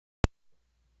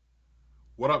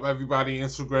What up, everybody?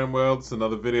 Instagram world. It's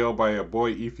another video by your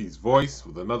boy Efi's Voice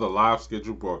with another live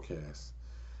scheduled broadcast.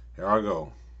 Here I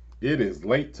go. It is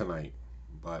late tonight,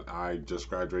 but I just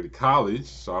graduated college,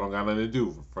 so I don't got nothing to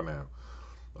do for now.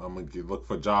 I'm gonna look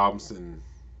for jobs and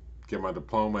get my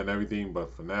diploma and everything,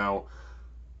 but for now,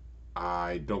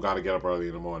 I don't gotta get up early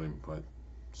in the morning, but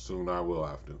soon I will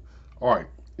have to. All right.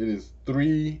 It is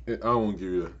 3. I won't give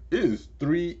you. It is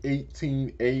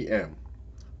 3:18 a.m.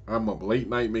 I'm up late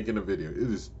night making a video.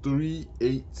 It is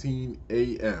 3:18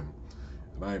 a.m.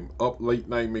 and I'm up late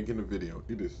night making a video.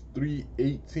 It is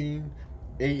 3:18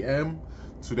 a.m.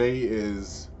 Today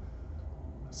is,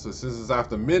 so since it's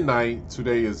after midnight,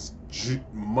 today is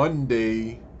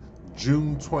Monday,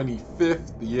 June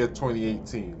 25th, the year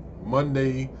 2018.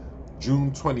 Monday,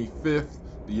 June 25th,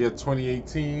 the year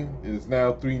 2018. It is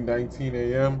now 3:19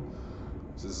 a.m.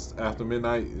 Since it's after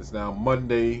midnight, it's now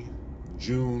Monday,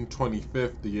 June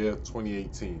 25th, the year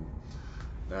 2018.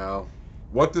 Now,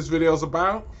 what this video is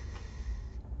about,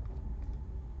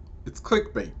 it's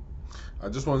clickbait. I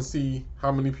just want to see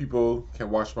how many people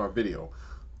can watch my video.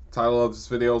 Title of this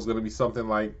video is going to be something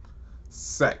like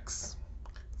sex.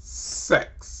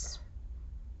 Sex.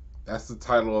 That's the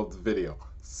title of the video.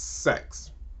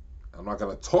 Sex. I'm not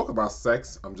going to talk about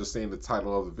sex. I'm just saying the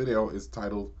title of the video is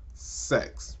titled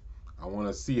Sex. I want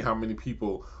to see how many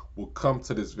people will come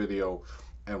to this video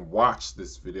and watch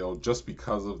this video just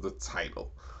because of the title.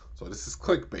 So this is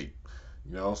clickbait,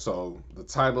 so the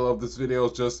title of this video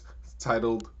is just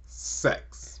titled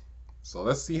Sex. So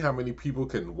let's see how many people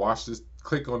can watch this,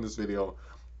 click on this video,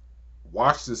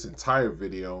 watch this entire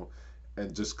video,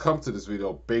 and just come to this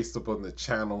video based upon the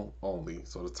channel only.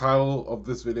 So the title of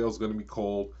this video is going to be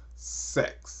called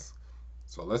Sex.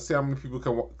 So let's see how many people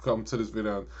can come to this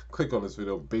video and click on this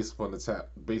video based upon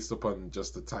based upon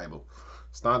just the title.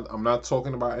 I'm not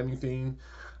talking about anything.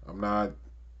 I'm not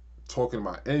talking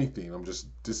about anything. This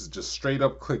is just straight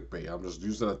up clickbait. I'm just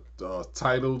using a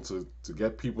title to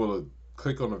get people to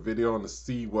click on the video and to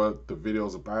see what the video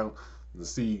is about,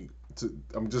 and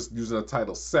I'm just using the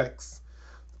title Sex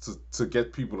to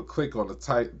get people to click on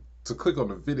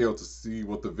the video to see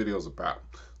what the video is about.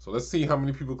 So let's see how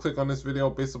many people click on this video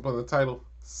based upon the title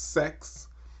Sex.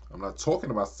 I'm not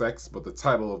talking about sex, but the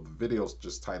title of the video is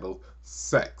just titled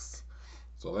Sex.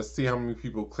 So let's see how many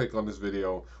people click on this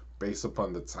video based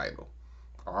upon the title.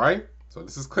 All right. So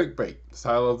this is clickbait. The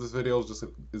title of this video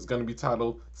is going to be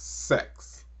titled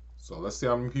Sex. So let's see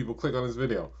how many people click on this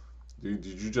video. Did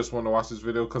you just want to watch this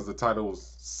video because the title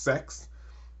was Sex?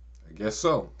 I guess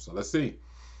so. So let's see.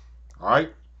 All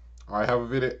right. All right. Have a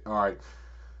video. All right.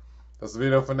 That's the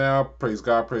video for now. Praise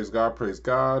God, praise God, praise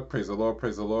God. Praise the Lord,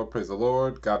 praise the Lord, praise the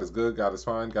Lord. God is good, God is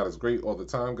fine, God is great all the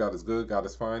time. God is good, God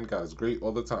is fine, God is great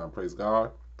all the time. Praise God,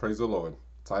 praise the Lord.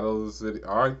 Title of this video.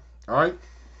 All right, all right.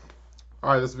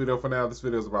 All right, this video for now. This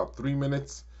video is about 3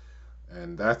 minutes,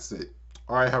 and that's it.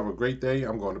 All right, have a great day.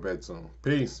 I'm going to bed soon.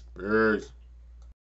 Peace. Peace.